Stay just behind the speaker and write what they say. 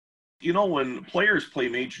You know, when players play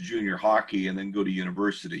major junior hockey and then go to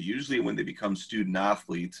university, usually when they become student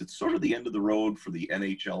athletes, it's sort of the end of the road for the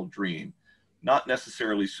NHL dream. Not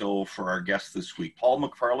necessarily so for our guest this week. Paul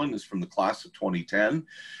McFarland is from the class of 2010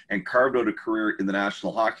 and carved out a career in the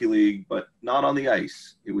National Hockey League, but not on the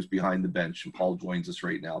ice. It was behind the bench, and Paul joins us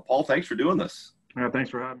right now. Paul, thanks for doing this. Yeah, thanks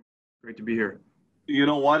for having me. Great to be here. You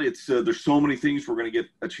know what? It's there's so many things we're going to get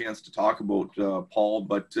a chance to talk about, Paul.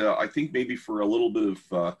 But I think maybe for a little bit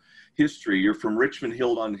of history, you're from Richmond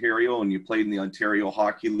Hill, Ontario, and you played in the Ontario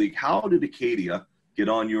Hockey League. How did Acadia get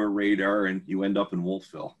on your radar, and you end up in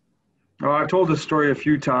Wolfville? I've told this story a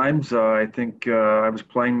few times. I think I was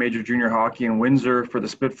playing major junior hockey in Windsor for the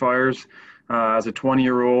Spitfires as a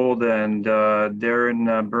 20-year-old, and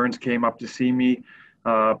Darren Burns came up to see me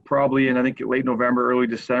probably in, I think, late November, early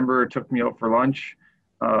December. Took me out for lunch.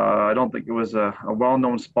 I don't think it was a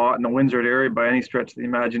well-known spot in the Windsor area by any stretch of the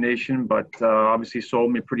imagination, but obviously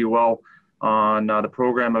sold me pretty well on the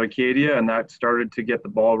program of Acadia, and that started to get the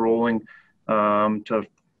ball rolling to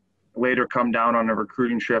later come down on a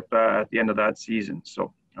recruiting trip at the end of that season.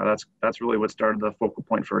 So that's really what started the focal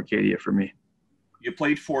point for Acadia for me. You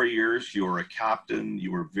played 4 years. You were a captain.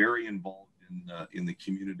 You were very involved in the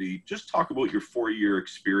community. Just talk about your 4-year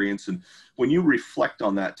experience, and when you reflect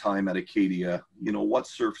on that time at Acadia, you know, what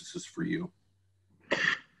surfaces for you?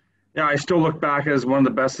 Yeah, I still look back as one of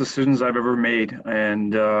the best decisions I've ever made.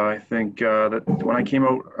 And I think that when I came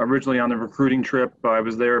out originally on the recruiting trip, I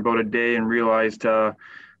was there about a day and realized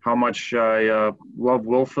how much I love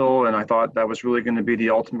Wolfville. And I thought that was really going to be the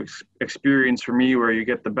ultimate experience for me, where you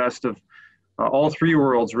get the best of all three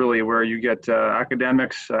worlds, really, where you get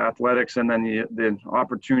academics, athletics, and then the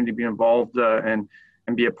opportunity to be involved and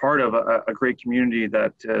be a part of a great community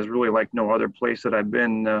that is really like no other place that I've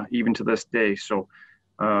been, even to this day. So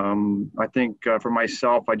I think for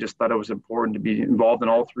myself, I just thought it was important to be involved in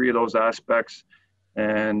all three of those aspects.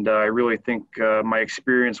 And I really think my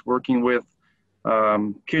experience working with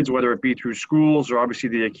kids, whether it be through schools or obviously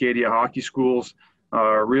the Acadia hockey schools,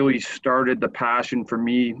 really started the passion for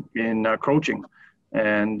me in coaching.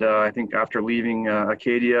 And I think after leaving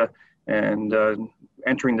Acadia and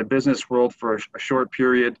entering the business world for a short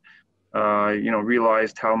period,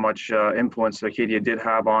 realized how much influence Acadia did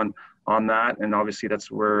have on that. And obviously that's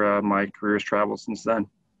where my career has traveled since then.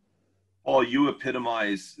 Paul, you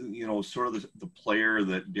epitomize, sort of the player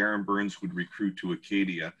that Darren Burns would recruit to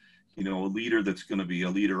Acadia. You know, a leader that's going to be a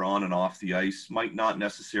leader on and off the ice. Might not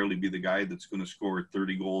necessarily be the guy that's going to score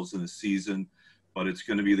 30 goals in a season, but it's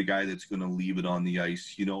going to be the guy that's going to leave it on the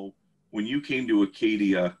ice. You know, when you came to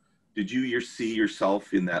Acadia, did you see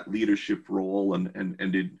yourself in that leadership role,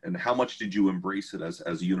 and how much did you embrace it as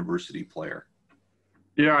a university player?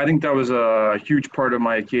 Yeah, I think that was a huge part of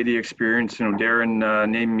my Acadia experience. You know, Darren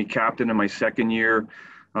named me captain in my second year,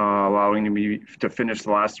 allowing me to finish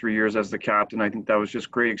the last 3 years as the captain. I think that was just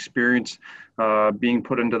great experience, being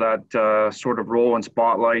put into that sort of role and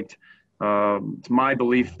spotlight. It's my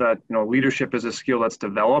belief that, leadership is a skill that's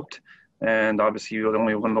developed. And obviously,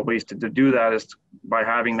 only one of the ways to do that is by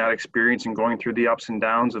having that experience and going through the ups and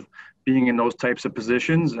downs of being in those types of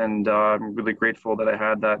positions. And I'm really grateful that I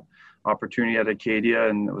had that opportunity at Acadia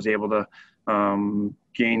and was able to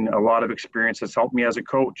gain a lot of experience that's helped me as a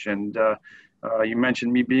coach. And you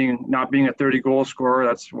mentioned me not being a 30-goal scorer.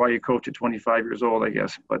 That's why you coach at 25 years old, I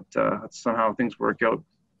guess. But somehow things work out.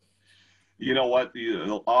 You know what?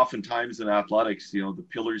 Oftentimes in athletics, the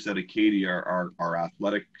pillars at Acadia are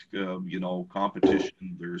athletic,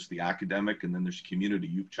 competition. There's the academic, and then there's community.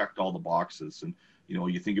 You've checked all the boxes. And,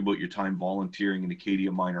 you think about your time volunteering in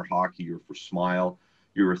Acadia minor hockey or for Smile.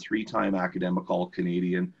 You're a 3-time academic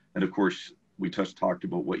All-Canadian. And, of course, we talked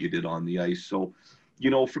about what you did on the ice. So,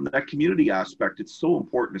 from that community aspect, it's so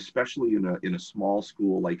important, especially in a small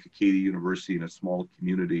school like Acadia University, in a small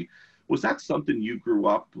community. Was that something you grew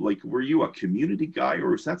up, like, were you a community guy, or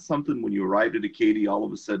was that something when you arrived at Acadia, all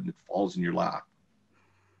of a sudden it falls in your lap?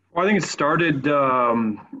 Well, I think it started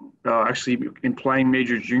actually in playing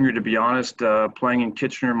major junior, to be honest, playing in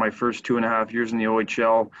Kitchener my first 2.5 years in the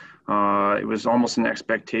OHL. It was almost an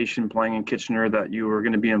expectation playing in Kitchener that you were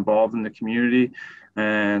going to be involved in the community.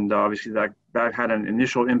 And obviously that had an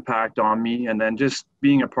initial impact on me. And then just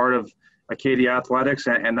being a part of Acadia athletics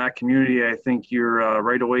and that community, I think you're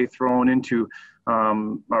right away thrown into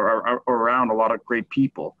around a lot of great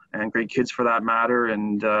people and great kids for that matter.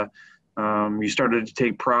 And you started to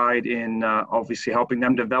take pride in obviously helping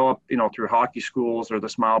them develop, through hockey schools or the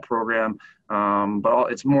Smile program.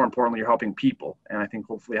 But it's more importantly, you're helping people. And I think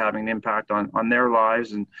hopefully having an impact on their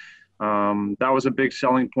lives. And that was a big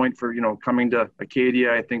selling point for, coming to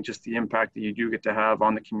Acadia. I think just the impact that you do get to have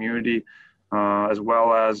on the community. as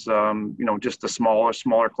well as, just the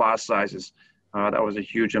smaller class sizes. That was a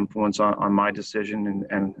huge influence on my decision.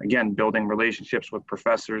 And again, building relationships with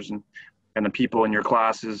professors and the people in your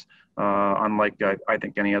classes, unlike, I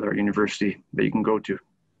think, any other university that you can go to.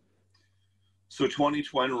 So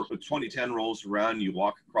 2010 rolls around, you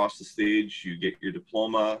walk across the stage, you get your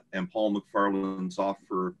diploma, and Paul McFarland's off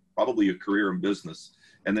for probably a career in business.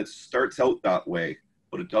 And it starts out that way,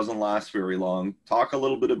 but it doesn't last very long. Talk a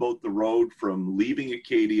little bit about the road from leaving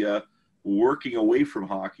Acadia, working away from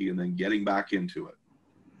hockey, and then getting back into it.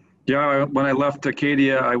 Yeah, when I left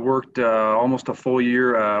Acadia, I worked almost a full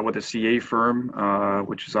year with a CA firm,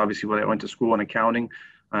 which is obviously what I went to school in, accounting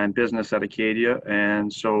and business at Acadia.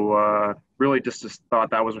 And so really just thought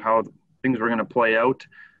that was how things were going to play out.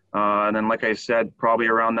 And then, like I said, probably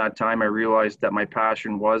around that time, I realized that my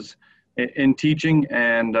passion was in teaching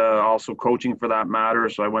and also coaching for that matter.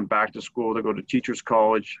 So I went back to school to go to teachers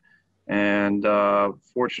college. And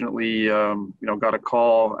fortunately, got a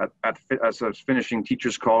call as I was finishing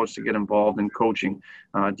teachers college to get involved in coaching.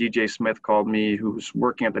 DJ Smith called me, who was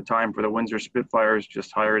working at the time for the Windsor Spitfires,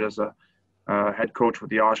 just hired as a head coach with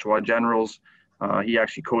the Oshawa Generals. He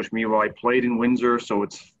actually coached me while I played in Windsor, so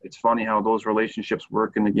it's funny how those relationships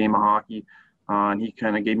work in the game of hockey. And he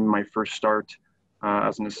kind of gave me my first start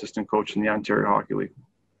as an assistant coach in the Ontario Hockey League.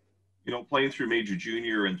 Playing through major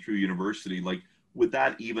junior and through university, would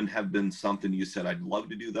that even have been something you said, I'd love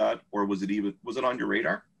to do that? Or was it on your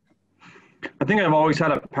radar? I think I've always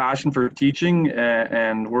had a passion for teaching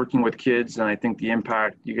and working with kids. And I think the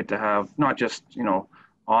impact you get to have, not just,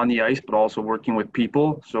 on the ice, but also working with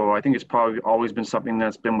people. So I think it's probably always been something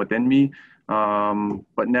that's been within me,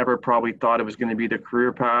 but never probably thought it was going to be the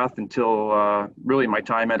career path until really my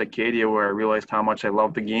time at Acadia, where I realized how much I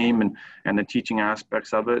love the game and the teaching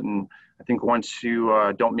aspects of it. And I think once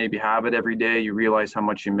you don't maybe have it every day, you realize how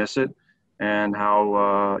much you miss it and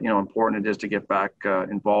how, important it is to get back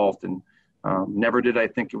involved. And never did I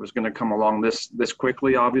think it was going to come along this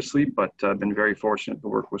quickly, obviously, but I've been very fortunate to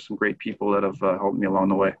work with some great people that have helped me along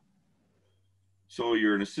the way. So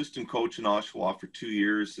you're an assistant coach in Oshawa for 2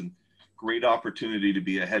 years, and great opportunity to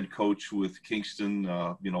be a head coach with Kingston,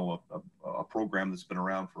 a program that's been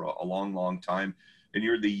around for a long, long time. And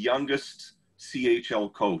you're the youngest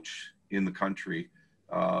CHL coach in the country.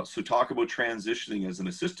 So talk about transitioning as an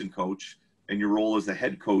assistant coach and your role as a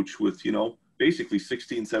head coach with, basically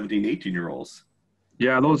 16, 17, 18-year-olds.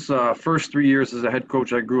 Yeah, those first 3 years as a head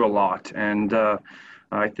coach, I grew a lot. And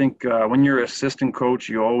I think when you're an assistant coach,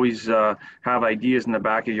 you always have ideas in the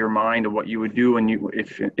back of your mind of what you would do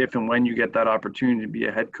if and when you get that opportunity to be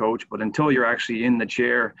a head coach. But until you're actually in the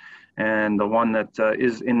chair and the one that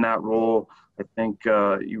is in that role, I think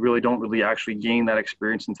you really don't really actually gain that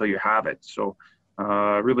experience until you have it. So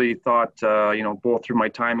I really thought, both through my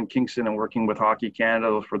time in Kingston and working with Hockey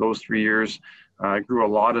Canada for those 3 years, I grew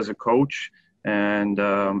a lot as a coach, and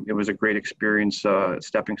it was a great experience,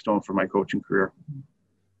 stepping stone for my coaching career.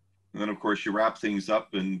 And then, of course, you wrap things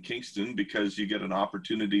up in Kingston because you get an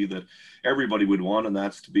opportunity that everybody would want, and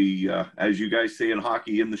that's to be, as you guys say in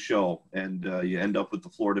hockey, in the show. And you end up with the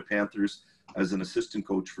Florida Panthers as an assistant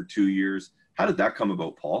coach for 2 years. How did that come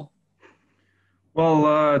about, Paul?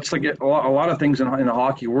 Well, it's like a lot of things in the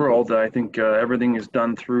hockey world. I think everything is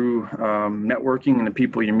done through networking and the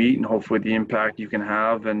people you meet and hopefully the impact you can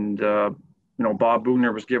have. And, Bob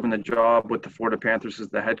Bugner was given the job with the Florida Panthers as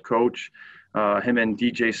the head coach. Him and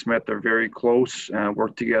DJ Smith are very close and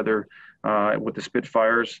work together with the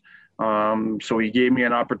Spitfires. So he gave me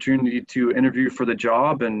an opportunity to interview for the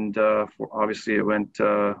job, and obviously it went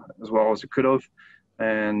as well as it could have.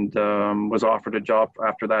 And was offered a job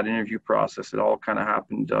after that interview process. It all kind of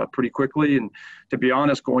happened pretty quickly. And to be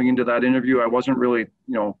honest, going into that interview, I wasn't really,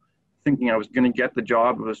 thinking I was going to get the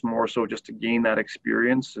job. It was more so just to gain that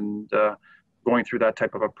experience and going through that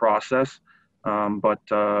type of a process. But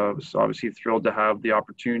I was obviously thrilled to have the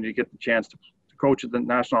opportunity to get the chance to coach at the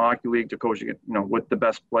National Hockey League, to coach, with the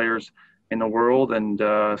best players in the world, and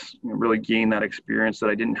really gain that experience that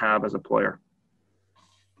I didn't have as a player.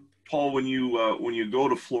 Paul, when you go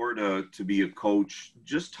to Florida to be a coach,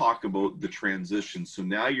 just talk about the transition. So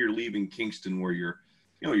now you're leaving Kingston, where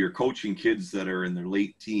you're coaching kids that are in their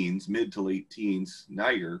late teens, mid to late teens. Now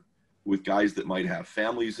you're with guys that might have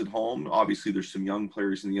families at home. Obviously, there's some young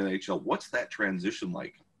players in the NHL. What's that transition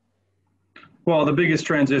like? Well, the biggest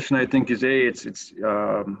transition, I think, is it's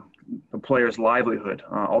the player's livelihood.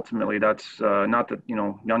 Ultimately, that's not that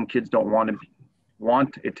young kids don't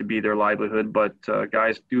want it to be their livelihood, but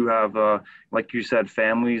guys do have, like you said,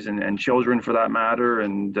 families and children for that matter,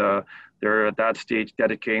 and they're at that stage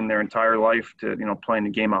dedicating their entire life to playing the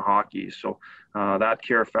game of hockey. So that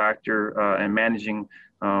care factor and managing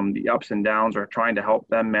the ups and downs, or trying to help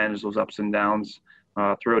them manage those ups and downs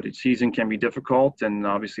throughout the season, can be difficult. And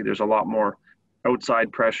obviously there's a lot more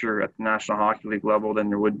outside pressure at the National Hockey League level than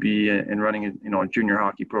there would be in running a junior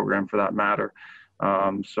hockey program, for that matter.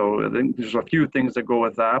 So I think there's a few things that go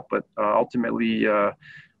with that, but ultimately,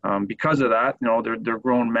 because of that, they're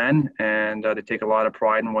grown men, and they take a lot of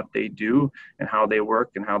pride in what they do and how they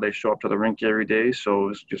work and how they show up to the rink every day. So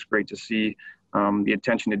it's just great to see the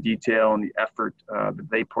attention to detail and the effort that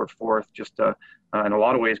they put forth, just to, in a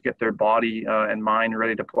lot of ways, get their body and mind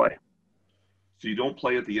ready to play. So you don't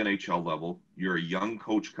play at the NHL level. You're a young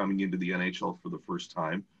coach coming into the NHL for the first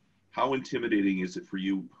time. How intimidating is it for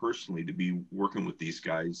you personally to be working with these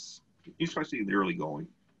guys, especially in the early going?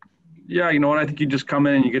 Yeah, I think you just come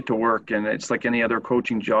in and you get to work, and it's like any other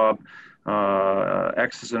coaching job.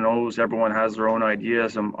 X's and O's, everyone has their own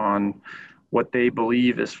ideas on what they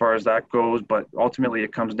believe as far as that goes, but ultimately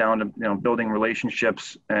it comes down to building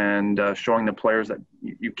relationships and showing the players that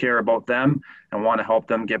you care about them and want to help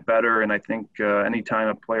them get better. And I think anytime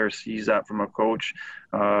a player sees that from a coach,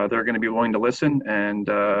 they're going to be willing to listen. And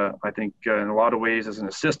I think in a lot of ways, as an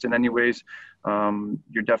assistant anyways,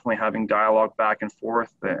 you're definitely having dialogue back and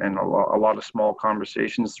forth, and a lot of small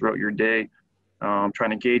conversations throughout your day, trying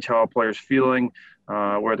to gauge how a player's feeling,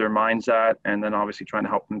 where their mind's at, and then obviously trying to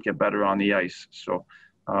help them get better on the ice. So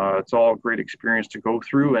it's all a great experience to go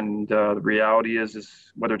through. And the reality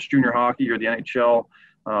is whether it's junior hockey or the NHL,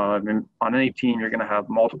 on any team, you're going to have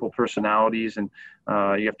multiple personalities, and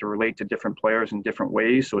you have to relate to different players in different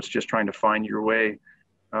ways. So it's just trying to find your way,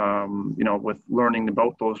 with learning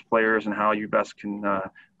about those players and how you best can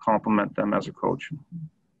complement them as a coach.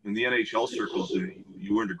 In the NHL circles,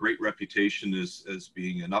 you earned a great reputation as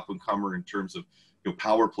being an up-and-comer in terms of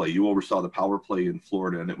power play. You oversaw the power play in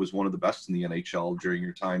Florida, and it was one of the best in the NHL during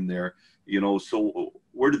your time there. So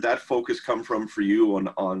where did that focus come from for you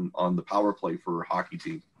on the power play for a hockey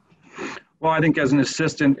team? Well, I think as an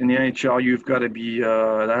assistant in the NHL, you've got to be,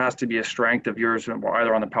 that has to be a strength of yours,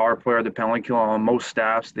 either on the power play or the penalty kill. On most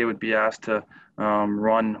staffs, they would be asked to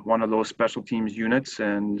run one of those special teams units,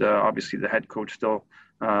 and obviously the head coach still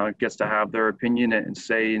gets to have their opinion and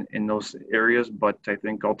say in those areas. But I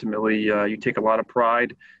think ultimately you take a lot of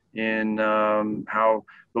pride in how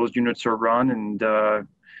those units are run, and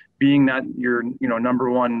being that your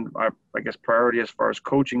number one, I guess, priority as far as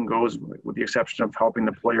coaching goes, with the exception of helping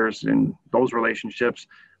the players in those relationships,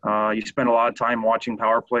 you spend a lot of time watching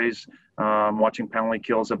power plays, watching penalty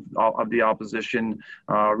kills of the opposition,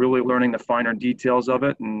 really learning the finer details of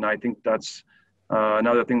it. And I think that's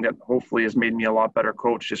another thing that hopefully has made me a lot better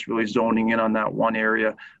coach, just really zoning in on that one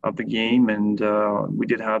area of the game. And we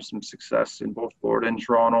did have some success in both Florida and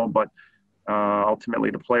Toronto, but ultimately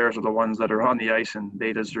the players are the ones that are on the ice, and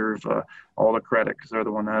they deserve all the credit because they're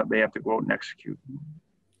the one that they have to go out and execute.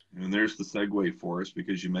 And there's the segue for us,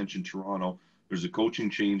 because you mentioned Toronto. There's a coaching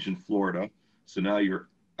change in Florida. So now you're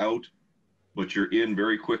out, but you're in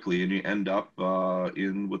very quickly, and you end up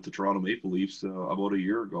in with the Toronto Maple Leafs about a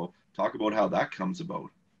year ago. Talk about how that comes about.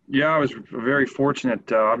 Yeah, I was very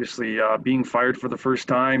fortunate. Obviously, being fired for the first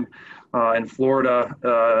time in Florida,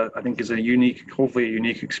 I think is hopefully a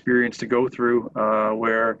unique experience to go through,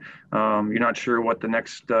 where you're not sure what the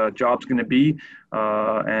next job's going to be.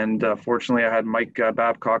 And fortunately, I had Mike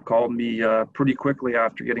Babcock called me pretty quickly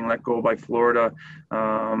after getting let go by Florida,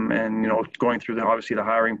 and going through obviously the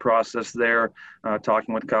hiring process there,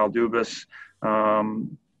 talking with Kyle Dubas.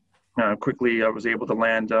 Quickly I was able to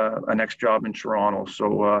land a next job in Toronto.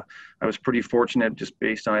 So I was pretty fortunate, just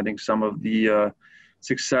based on, I think, some of the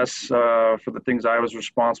success for the things I was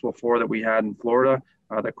responsible for that we had in Florida,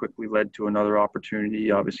 that quickly led to another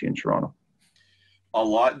opportunity, obviously, in Toronto. A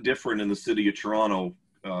lot different in the city of Toronto,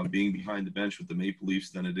 being behind the bench with the Maple Leafs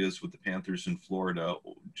than it is with the Panthers in Florida.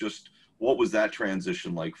 Just what was that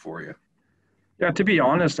transition like for you? Yeah, to be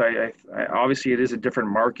honest, I obviously it is a different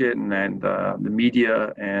market, and the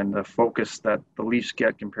media and the focus that the Leafs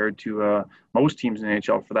get compared to most teams in the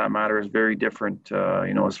NHL, for that matter, is very different.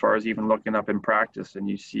 As far as even looking up in practice, and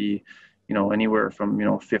you see, anywhere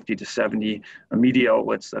from 50 to 70 media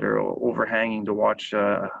outlets that are overhanging to watch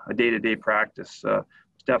a day-to-day practice.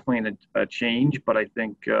 It's definitely a change, but I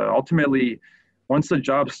think ultimately, once the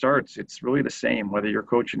job starts, it's really the same, whether you're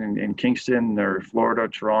coaching in Kingston or Florida,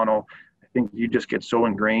 Toronto. I think you just get so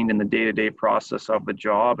ingrained in the day-to-day process of the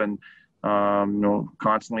job, and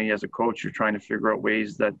constantly as a coach, you're trying to figure out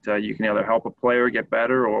ways that you can either help a player get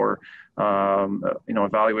better, or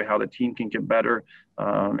evaluate how the team can get better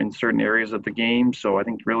in certain areas of the game. So I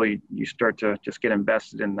think really you start to just get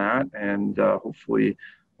invested in that, and hopefully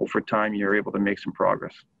over time you're able to make some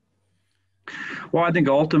progress. Well, I think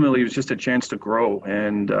ultimately it was just a chance to grow,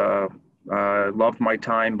 and I loved my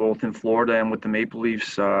time both in Florida and with the Maple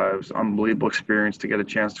Leafs. It was an unbelievable experience to get a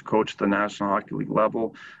chance to coach at the National Hockey League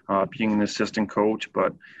level, being an assistant coach.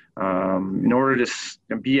 But in order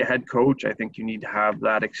to be a head coach, I think you need to have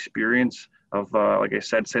that experience of, like I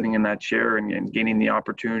said, sitting in that chair and gaining the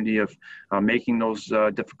opportunity of making those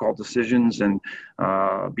difficult decisions and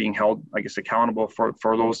being held, I guess, accountable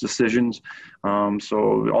for those decisions.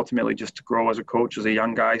 So ultimately, just to grow as a coach, as a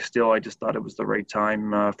young guy still, I just thought it was the right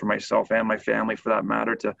time for myself and my family, for that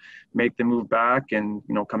matter, to make the move back. And,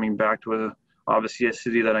 coming back to obviously a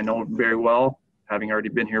city that I know very well, having already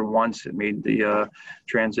been here once, it made the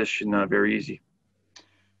transition very easy.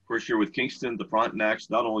 Of course, you're with Kingston, the Frontenacs.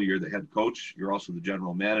 Not only you're the head coach, you're also the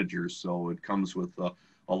general manager. So it comes with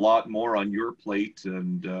a lot more on your plate.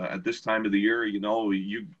 And at this time of the year,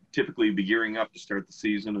 you typically be gearing up to start the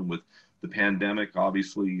season. And with the pandemic,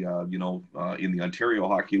 obviously, in the Ontario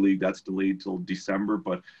Hockey League, that's delayed till December.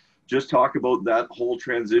 But just talk about that whole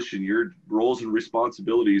transition, your roles and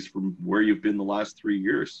responsibilities from where you've been the last 3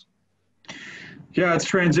 years. Yeah, it's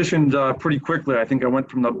transitioned pretty quickly. I think I went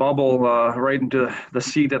from the bubble right into the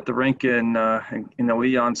seat at the rink in the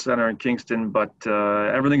Leon Center in Kingston. But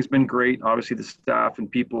everything's been great. Obviously, the staff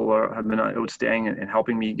and people have been outstanding in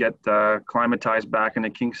helping me get climatized back into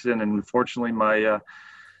Kingston. And unfortunately, my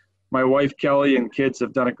wife Kelly and kids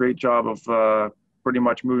have done a great job of pretty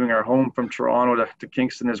much moving our home from Toronto to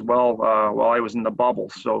Kingston as well while I was in the bubble.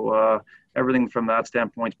 So everything from that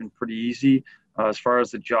standpoint has been pretty easy. As far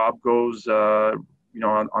as the job goes, on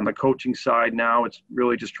the coaching side now, it's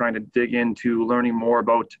really just trying to dig into learning more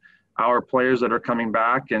about our players that are coming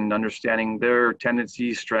back and understanding their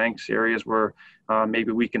tendencies, strengths, areas where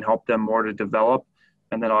maybe we can help them more to develop.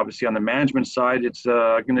 And then obviously on the management side, it's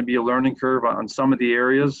going to be a learning curve on some of the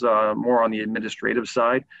areas, more on the administrative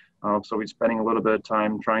side. So we're spending a little bit of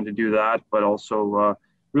time trying to do that, but also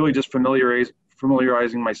really just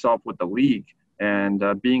familiarizing myself with the league. And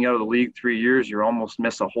being out of the league 3 years, you almost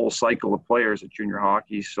miss a whole cycle of players at junior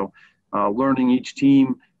hockey. So learning each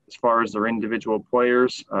team as far as their individual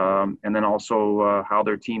players, and then also how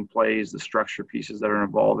their team plays, the structure pieces that are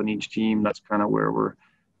involved in each team. That's kind of where we're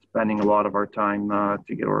spending a lot of our time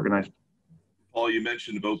to get organized. Paul, you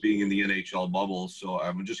mentioned about being in the NHL bubble, so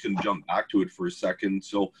I'm just going to jump back to it for a second.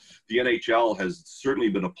 So the NHL has certainly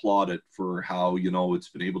been applauded for how, it's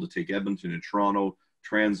been able to take Edmonton and Toronto,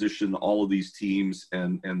 transition all of these teams,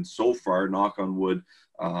 and so far, knock on wood,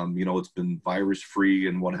 it's been virus free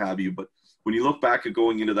and what have you. But when you look back at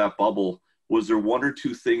going into that bubble, was there one or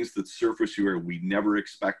two things that surfaced you where we never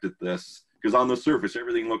expected this? Because on the surface,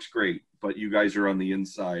 everything looks great, but you guys are on the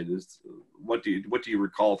inside. What do you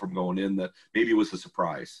recall from going in that maybe was a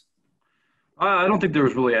surprise? I don't think there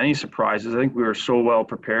was really any surprises. I think we were so well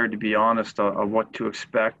prepared, to be honest, of what to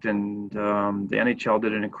expect. And the NHL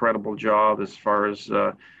did an incredible job as far as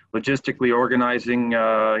logistically organizing,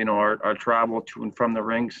 our travel to and from the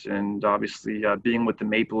rinks. And obviously being with the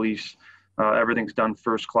Maple Leafs, everything's done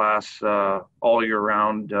first class all year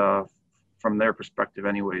round from their perspective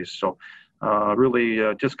anyways. So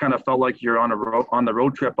really just kind of felt like you're on the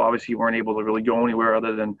road trip. Obviously, you weren't able to really go anywhere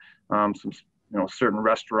other than some certain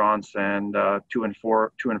restaurants and to and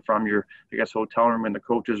from your, I guess, hotel room and the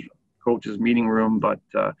coach's meeting room. But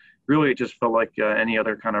really, it just felt like any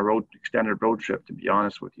other kind of extended road trip, to be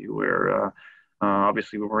honest with you, where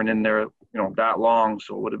obviously we weren't in there, that long.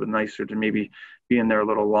 So it would have been nicer to maybe be in there a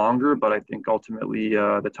little longer. But I think ultimately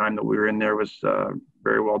the time that we were in there was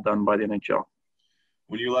very well done by the NHL.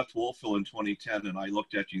 When you left Wolfville in 2010 and I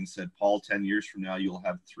looked at you and said, Paul, 10 years from now, you'll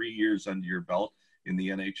have 3 years under your belt in the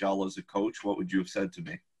NHL as a coach, what would you have said to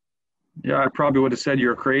me? Yeah, I probably would have said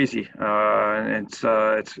you're crazy. And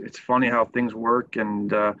it's funny how things work.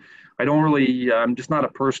 And I don't really, I'm just not a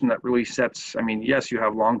person that really sets, I mean, yes, you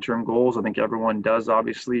have long-term goals. I think everyone does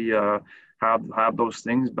obviously have those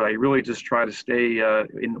things, but I really just try to stay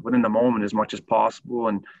within the moment as much as possible.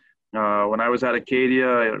 And when I was at Acadia,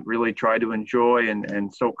 I really tried to enjoy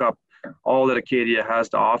and soak up all that Acadia has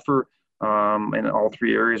to offer in all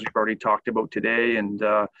three areas we've already talked about today. And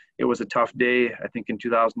it was a tough day, I think, in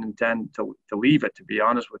 2010 to leave it, to be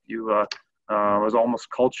honest with you. It was almost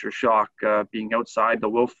culture shock being outside the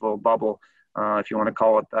Wolfville bubble, if you want to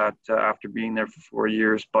call it that, after being there for 4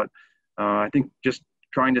 years. But I think just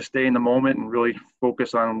trying to stay in the moment and really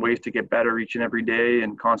focus on ways to get better each and every day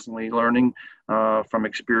and constantly learning from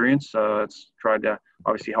experience. It's tried to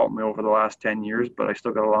obviously help me over the last 10 years, but I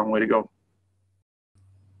still got a long way to go.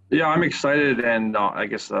 Yeah, I'm excited and I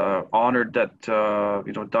guess honored that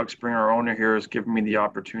Doug Springer, our owner here, has given me the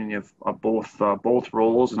opportunity of both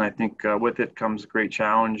roles, and I think with it comes a great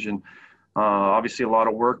challenge. And Obviously, a lot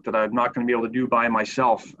of work that I'm not going to be able to do by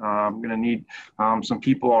myself. I'm going to need some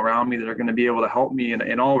people around me that are going to be able to help me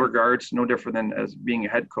in all regards, no different than as being a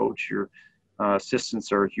head coach. Your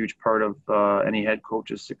assistants are a huge part of any head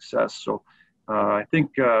coach's success. So I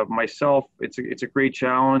think myself, it's a great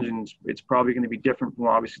challenge, and it's probably going to be different from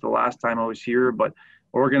obviously the last time I was here, but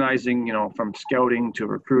organizing, from scouting to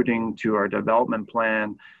recruiting to our development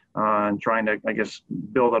plan, and trying to, I guess,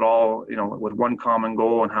 build it all, with one common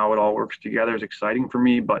goal and how it all works together is exciting for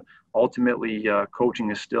me. But ultimately,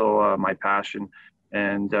 coaching is still my passion.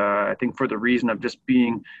 And I think for the reason of just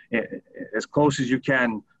being as close as you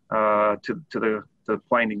can to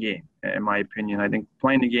playing the game, in my opinion. I think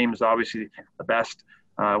playing the game is obviously the best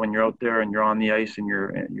when you're out there and you're on the ice and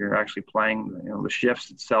you're actually playing, the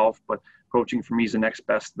shifts itself. But coaching for me is the next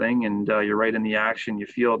best thing, and you're right in the action. You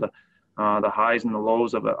feel the highs and the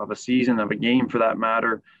lows of a season, of a game for that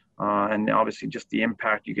matter, and obviously just the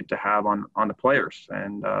impact you get to have on the players.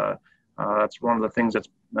 And that's one of the things that's,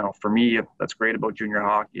 for me, that's great about junior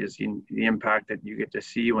hockey, is the impact that you get to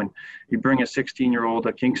see when you bring a 16-year-old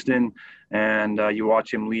to Kingston and you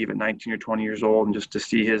watch him leave at 19 or 20 years old, and just to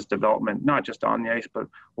see his development, not just on the ice, but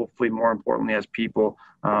hopefully more importantly as people.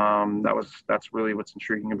 That's really what's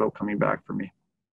intriguing about coming back for me.